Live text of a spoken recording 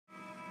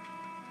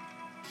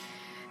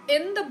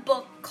In the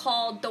book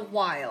called The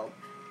Wild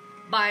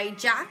by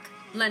Jack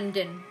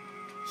London,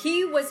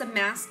 he was a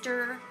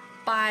master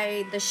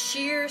by the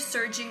sheer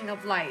surging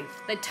of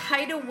life, the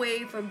tidal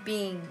wave of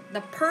being,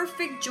 the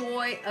perfect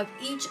joy of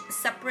each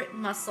separate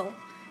muscle,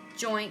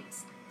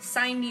 joints,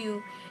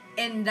 sinew,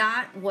 and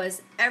that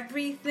was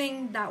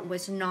everything that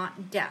was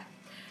not death.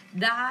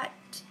 That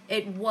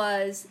it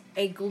was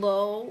a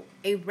glow,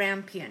 a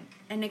rampion,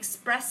 and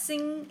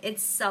expressing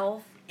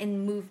itself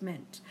in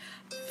movement,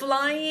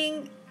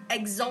 flying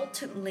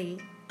exultantly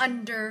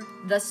under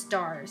the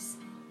stars.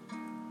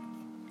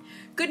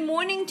 Good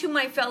morning to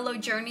my fellow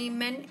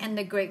journeymen and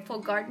the grateful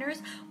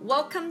gardeners.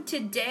 Welcome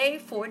to day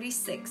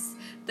 46,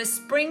 the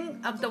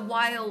spring of the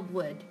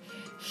wildwood.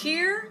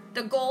 Here,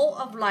 the goal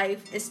of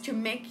life is to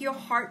make your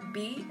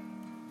heartbeat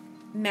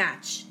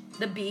match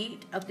the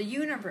beat of the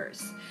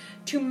universe,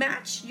 to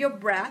match your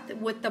breath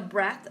with the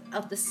breath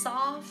of the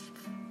soft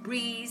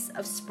breeze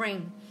of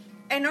spring.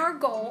 And our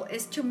goal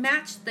is to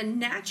match the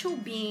natural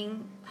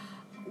being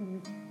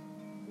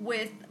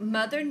with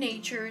Mother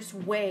Nature's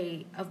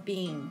way of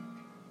being.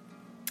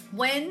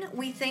 When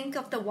we think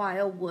of the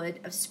wildwood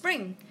of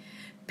spring,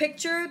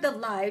 picture the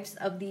lives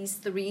of these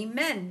three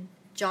men,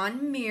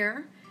 John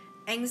Muir,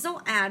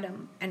 Ansel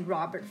Adams, and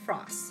Robert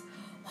Frost.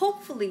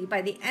 Hopefully,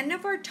 by the end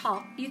of our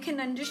talk, you can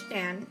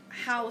understand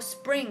how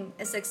spring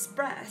is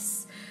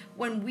expressed.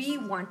 When we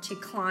want to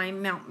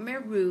climb Mount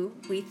Meru,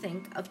 we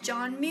think of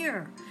John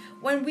Muir.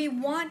 When we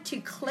want to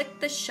click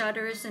the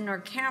shutters in our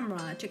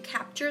camera to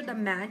capture the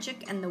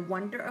magic and the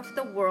wonder of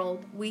the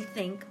world, we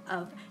think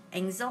of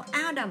Ansel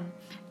Adams.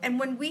 And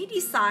when we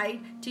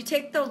decide to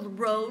take the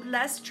road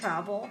less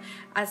traveled,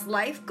 as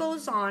life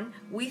goes on,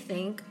 we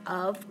think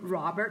of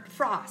Robert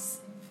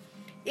Frost.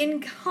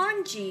 In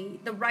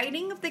kanji, the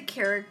writing of the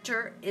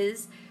character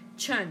is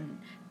chun,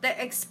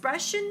 the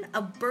expression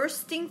of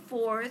bursting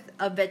forth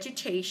of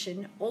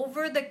vegetation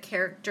over the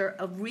character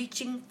of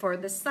reaching for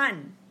the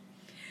sun.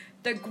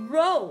 The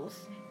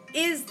growth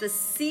is the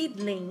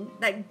seedling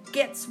that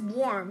gets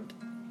warmth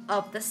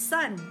of the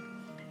sun.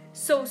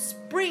 So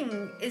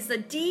spring is the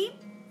deep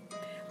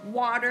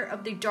water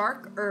of the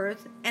dark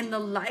earth and the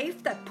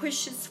life that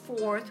pushes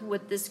forth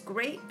with this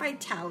great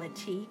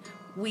vitality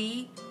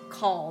we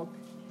call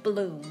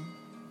bloom.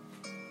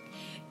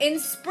 In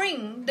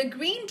spring, the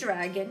green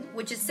dragon,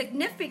 which is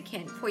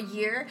significant for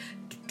year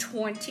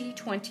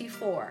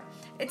 2024,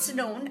 it's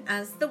known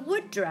as the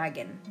wood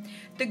dragon.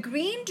 The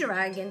green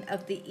dragon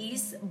of the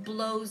east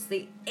blows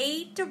the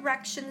 8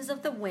 directions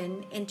of the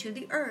wind into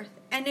the earth,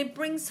 and it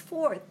brings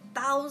forth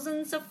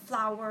thousands of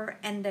flowers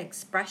and the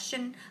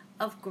expression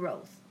of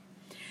growth.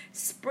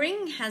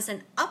 Spring has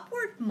an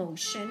upward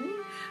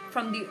motion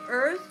from the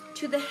earth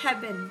to the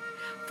heaven,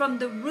 from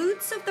the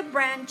roots of the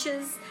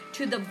branches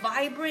to the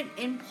vibrant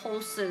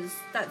impulses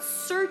that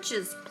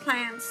surges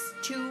plants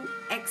to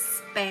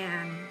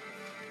expand.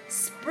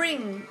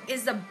 Spring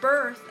is the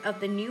birth of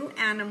the new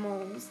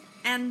animals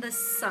and the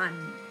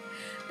sun,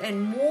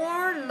 and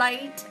more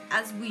light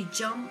as we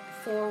jump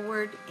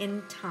forward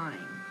in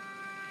time.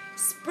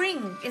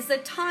 Spring is the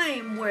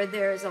time where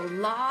there is a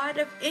lot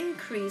of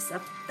increase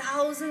of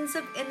thousands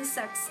of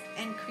insects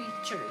and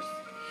creatures.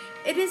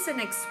 It is an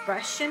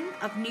expression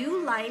of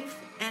new life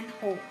and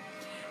hope.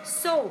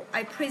 So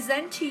I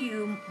present to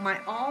you my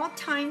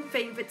all-time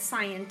favorite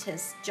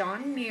scientist,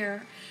 John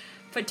Muir,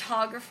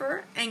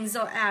 photographer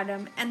Ansel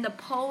Adams, and the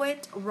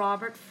poet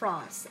Robert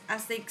Frost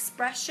as the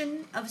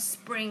expression of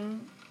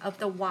spring of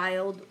the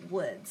wild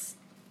woods.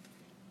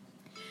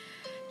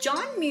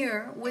 John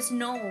Muir was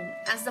known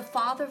as the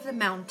father of the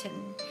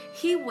mountain.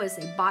 He was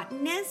a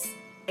botanist,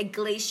 a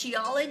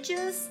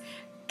glaciologist,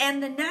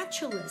 and a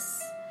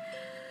naturalist.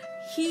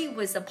 He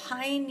was a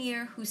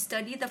pioneer who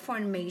studied the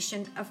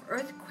formation of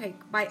earthquake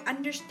by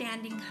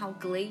understanding how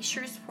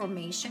glaciers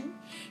formation.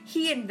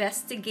 He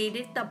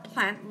investigated the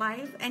plant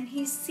life, and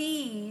he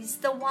sees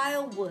the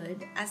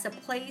wildwood as a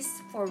place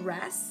for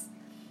rest,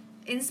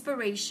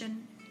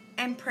 inspiration,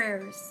 and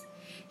prayers.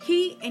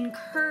 He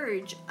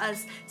encouraged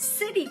us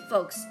city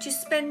folks to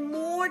spend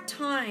more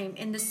time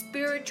in the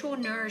spiritual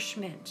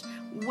nourishment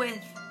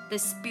with the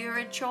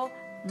spiritual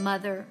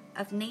mother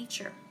of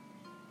nature.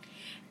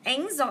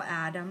 Ansel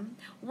Adams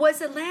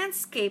was a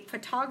landscape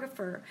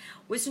photographer,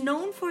 was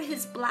known for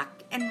his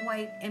black and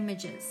white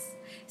images.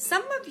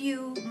 Some of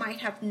you might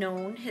have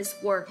known his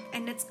work,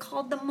 and it's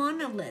called The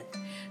Monolith,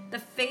 the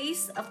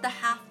face of the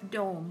half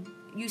dome,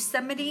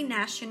 Yosemite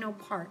National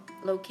Park,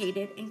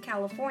 located in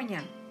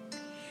California.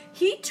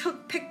 He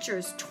took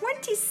pictures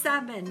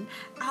 27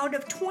 out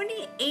of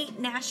 28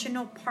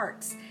 national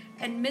parks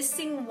and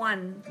missing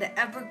one, the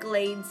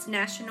Everglades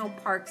National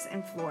Parks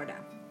in Florida.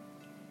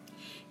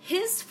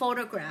 His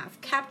photograph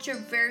captured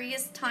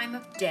various time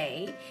of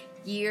day,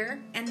 year,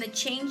 and the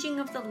changing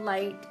of the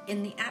light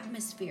in the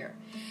atmosphere.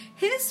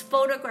 His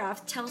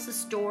photograph tells a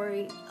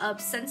story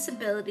of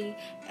sensibility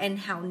and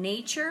how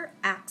nature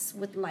acts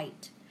with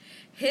light.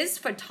 His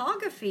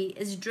photography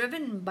is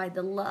driven by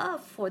the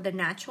love for the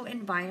natural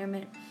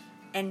environment,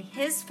 and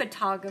his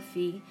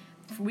photography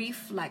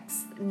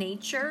reflects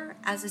nature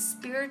as a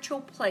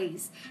spiritual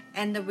place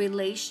and the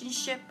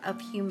relationship of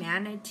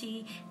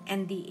humanity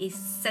and the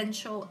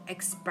essential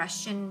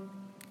expression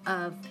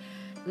of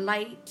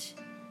light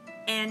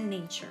and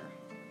nature.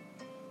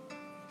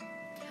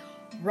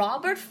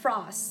 Robert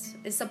Frost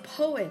is a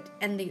poet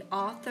and the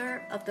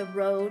author of The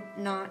Road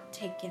Not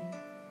Taken.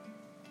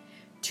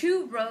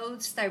 Two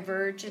roads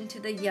diverge into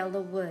the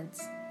yellow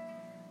woods,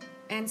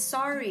 and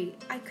sorry,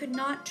 I could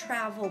not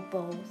travel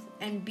both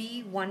and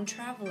be one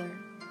traveler.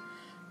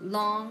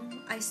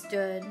 Long I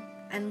stood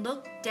and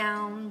looked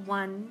down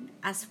one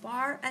as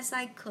far as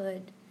I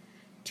could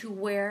to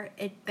where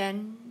it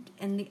bent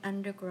in the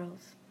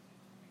undergrowth.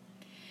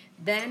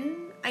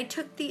 Then I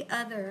took the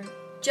other,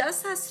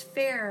 just as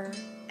fair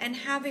and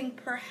having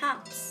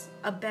perhaps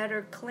a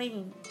better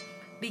claim,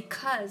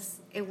 because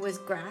it was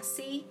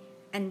grassy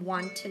and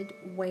wanted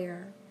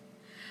wear.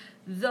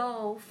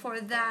 Though for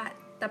that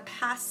the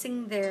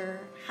passing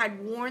there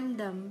had warned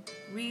them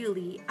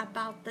really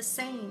about the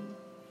same,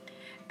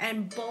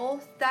 and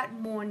both that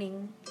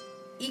morning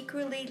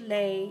equally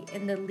lay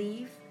in the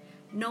leaf,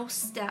 no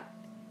step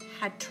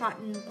had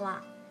trodden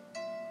black.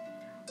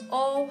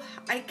 Oh,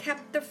 I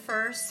kept the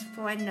first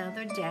for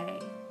another day,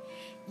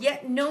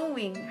 yet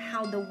knowing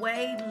how the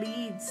way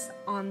leads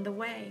on the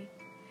way.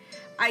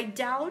 I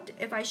doubt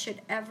if I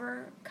should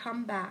ever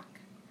come back.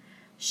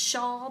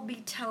 Shall be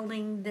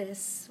telling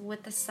this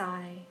with a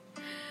sigh.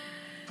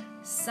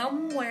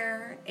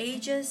 Somewhere,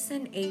 ages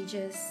and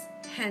ages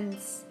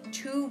hence,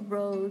 two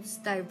roads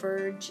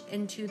diverge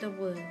into the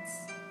woods,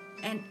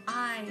 and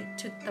I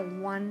took the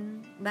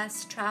one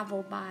less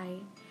traveled by,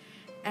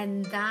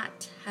 and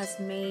that has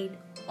made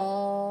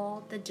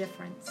all the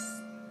difference.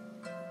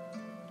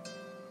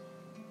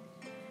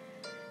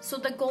 So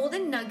the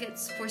golden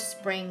nuggets for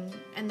spring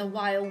and the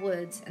wild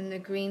woods and the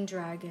green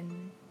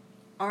dragon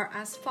are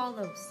as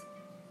follows.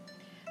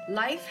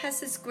 Life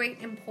has its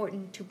great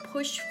importance to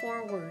push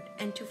forward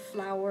and to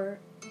flower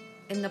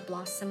in the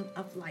blossom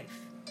of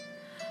life.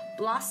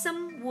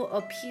 Blossom will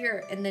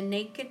appear in the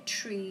naked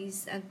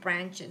trees and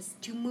branches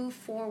to move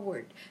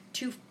forward,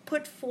 to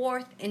put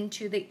forth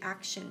into the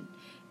action.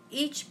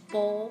 Each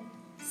bulb,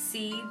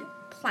 seed,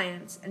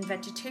 plants, and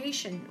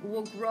vegetation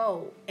will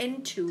grow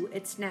into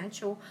its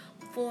natural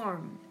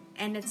form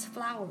and its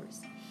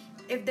flowers.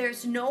 If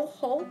there's no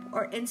hope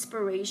or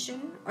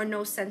inspiration or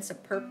no sense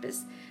of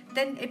purpose,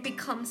 then it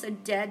becomes a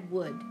dead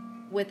wood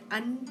with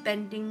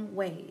unbending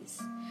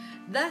ways.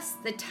 Thus,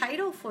 the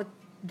title for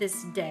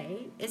this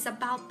day is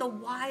about the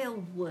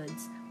wild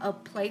woods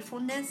of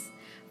playfulness,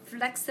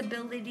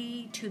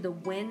 flexibility to the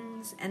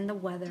winds and the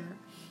weather,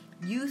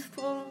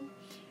 youthful,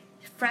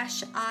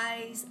 fresh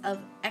eyes of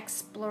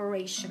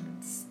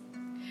explorations.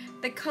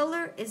 The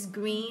color is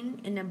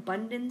green in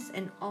abundance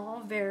and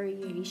all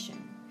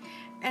variation,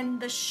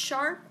 and the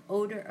sharp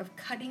odor of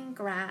cutting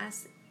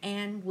grass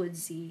and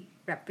woodsy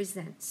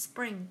represents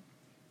spring.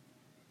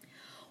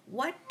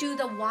 What do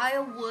the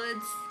wild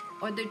woods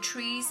or the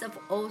trees of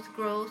old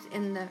growth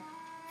in the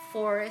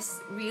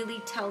forest really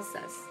tells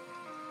us?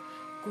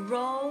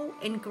 Grow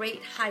in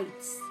great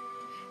heights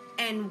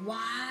and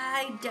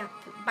wide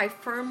depth by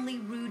firmly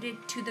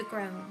rooted to the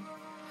ground.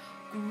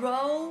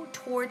 Grow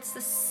towards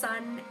the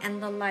sun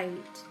and the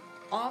light,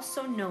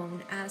 also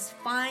known as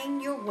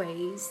find your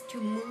ways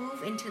to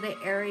move into the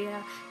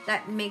area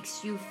that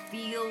makes you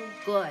feel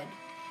good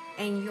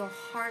and your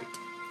heart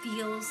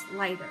feels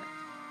lighter.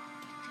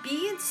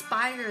 Be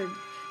inspired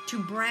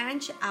to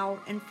branch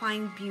out and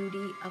find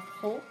beauty of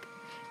hope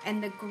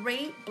and the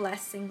great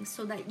blessing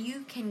so that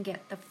you can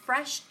get the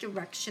fresh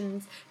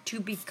directions to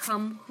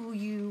become who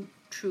you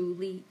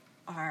truly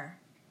are.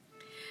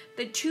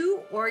 The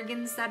two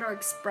organs that are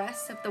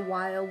expressed of the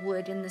wild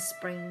wood in the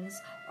springs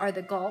are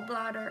the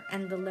gallbladder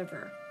and the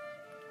liver.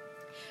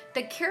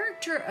 The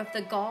character of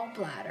the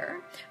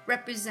gallbladder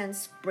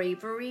represents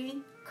bravery,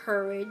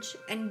 courage,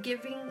 and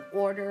giving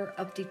order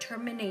of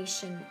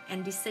determination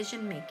and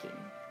decision-making.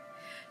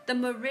 The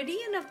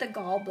meridian of the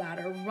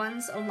gallbladder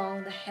runs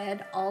along the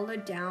head all the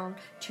way down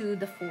to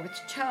the fourth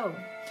toe.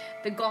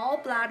 The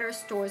gallbladder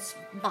stores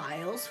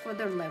biles for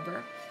the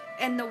liver,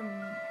 and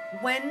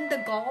when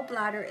the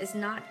gallbladder is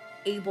not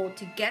able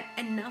to get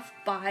enough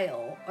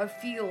bile or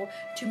fuel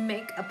to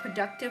make a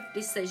productive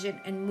decision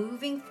and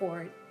moving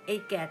forward,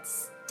 it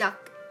gets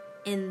stuck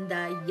in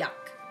the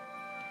yuck.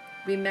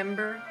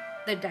 Remember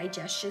the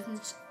digestion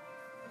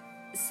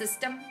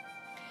system?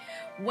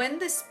 When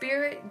the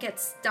spirit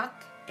gets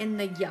stuck in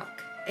the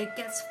yuck, it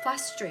gets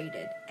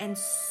frustrated and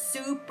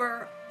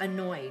super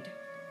annoyed.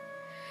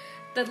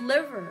 The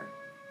liver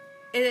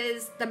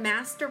is the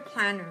master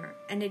planner,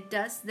 and it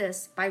does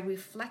this by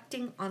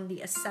reflecting on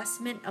the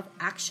assessment of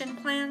action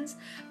plans,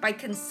 by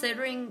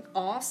considering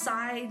all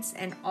sides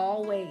and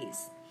all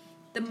ways.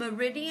 The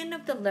meridian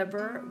of the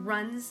liver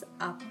runs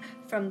up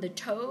from the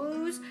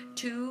toes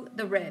to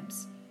the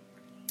ribs.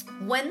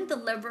 When the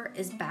liver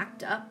is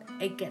backed up,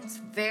 it gets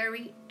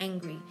very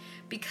angry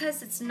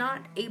because it's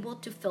not able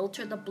to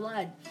filter the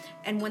blood.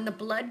 And when the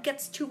blood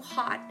gets too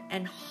hot,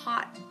 and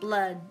hot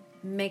blood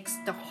makes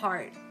the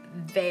heart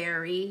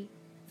very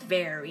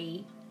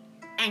very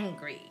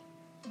angry.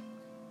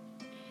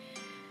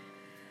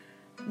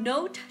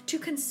 Note to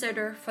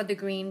consider for the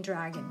green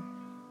dragon.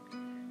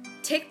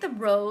 Take the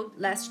road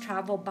less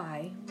traveled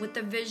by with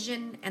the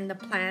vision and the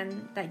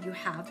plan that you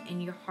have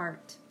in your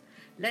heart.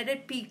 Let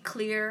it be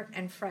clear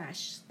and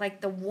fresh,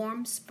 like the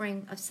warm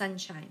spring of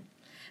sunshine.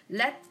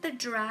 Let the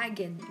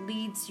dragon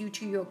lead you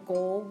to your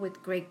goal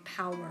with great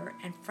power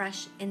and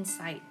fresh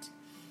insight.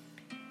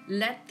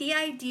 Let the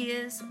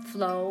ideas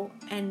flow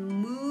and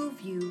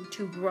move you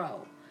to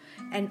grow,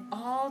 and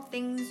all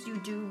things you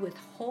do with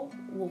hope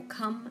will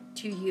come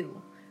to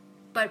you.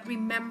 But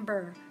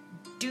remember,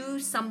 do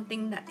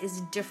something that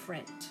is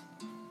different.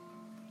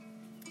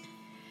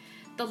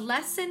 The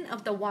lesson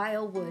of the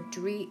wildwood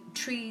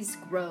trees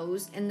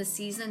grows in the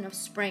season of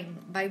spring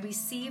by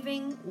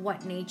receiving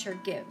what nature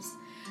gives.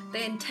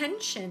 The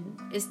intention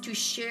is to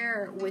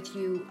share with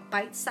you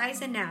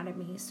bite-sized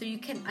anatomy so you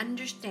can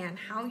understand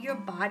how your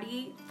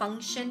body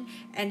functions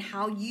and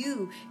how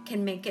you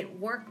can make it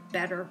work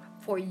better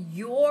for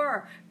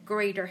your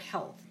greater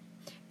health.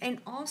 And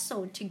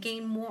also to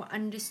gain more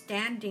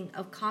understanding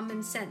of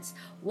common sense,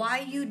 why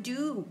you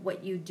do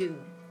what you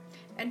do.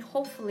 And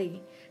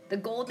hopefully, the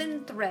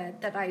golden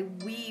thread that I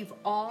weave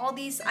all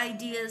these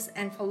ideas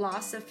and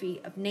philosophy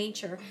of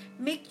nature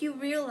make you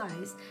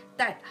realize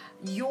that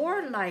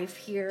your life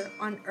here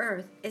on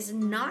earth is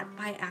not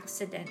by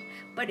accident,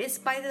 but it's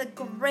by the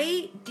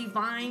great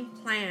divine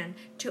plan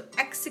to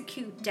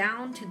execute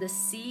down to the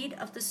seed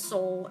of the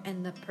soul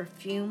and the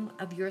perfume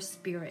of your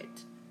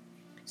spirit.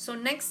 So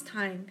next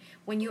time,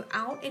 when you're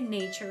out in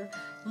nature,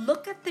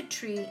 look at the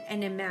tree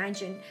and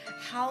imagine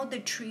how the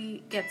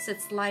tree gets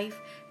its life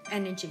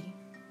energy.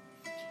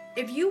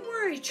 If you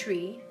were a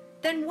tree,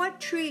 then what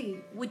tree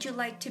would you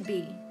like to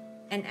be?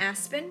 An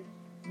aspen,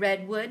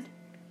 redwood,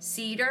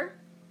 cedar,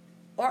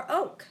 or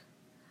oak?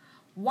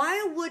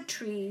 Wildwood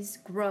trees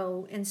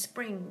grow in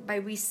spring by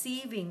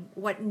receiving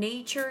what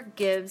nature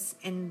gives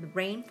in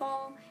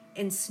rainfall,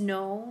 in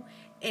snow,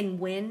 in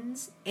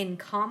winds, in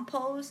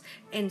compost,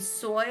 in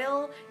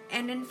soil,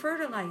 and in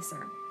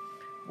fertilizer.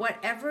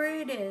 Whatever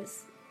it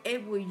is,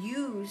 it will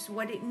use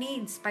what it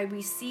needs by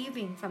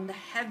receiving from the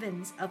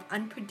heavens of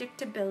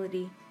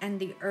unpredictability and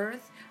the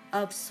earth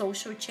of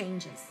social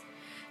changes.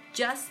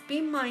 Just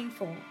be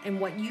mindful in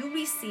what you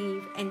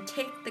receive and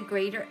take the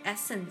greater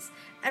essence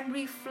and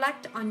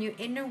reflect on your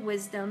inner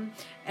wisdom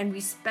and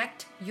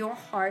respect your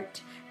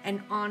heart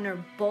and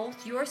honor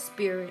both your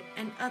spirit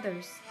and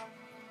others.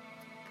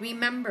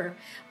 Remember,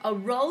 a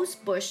rose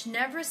bush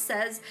never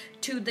says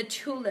to the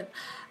tulip,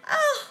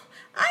 "Oh,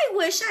 I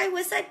wish I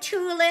was a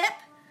tulip,"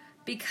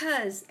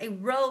 because a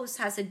rose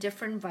has a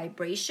different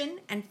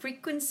vibration and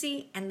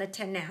frequency and the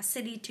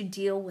tenacity to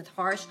deal with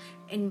harsh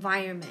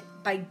environment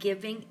by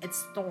giving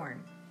its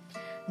thorn.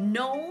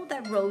 Know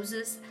that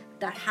roses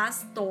that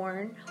has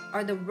thorn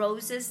are the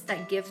roses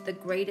that give the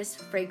greatest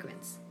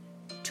fragrance.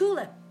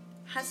 Tulip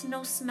has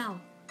no smell.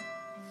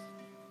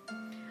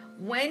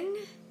 When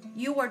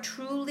you are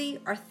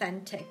truly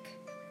authentic,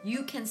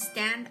 you can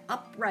stand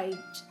upright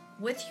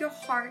with your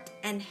heart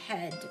and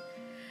head,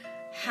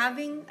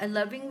 having a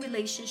loving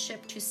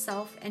relationship to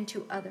self and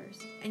to others,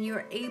 and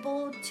you're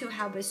able to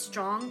have a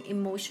strong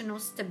emotional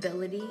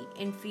stability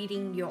in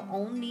feeding your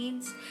own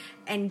needs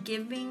and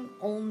giving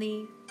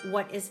only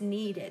what is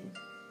needed.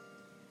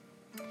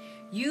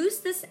 Use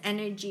this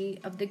energy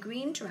of the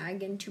green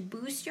dragon to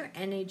boost your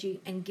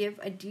energy and give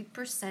a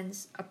deeper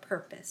sense of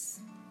purpose.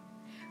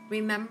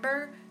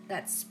 Remember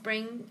that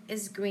spring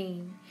is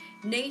green.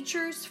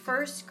 Nature's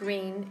first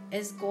green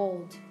is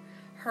gold,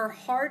 her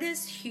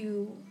hardest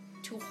hue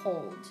to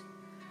hold.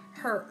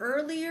 Her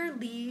earlier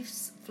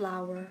leaves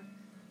flower,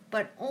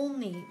 but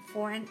only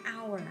for an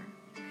hour.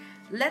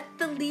 Let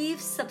the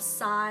leaves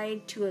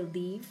subside to a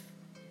leaf,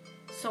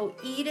 so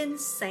Eden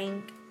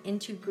sank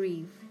into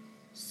grief.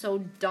 So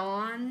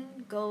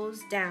dawn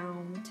goes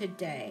down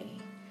today.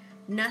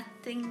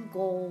 Nothing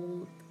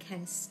gold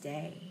can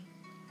stay.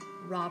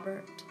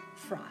 Robert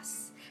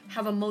Frost.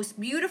 Have a most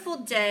beautiful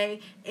day.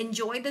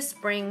 Enjoy the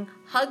spring.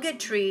 Hug a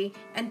tree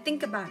and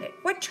think about it.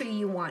 What tree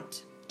you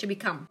want to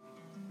become.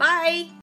 Bye.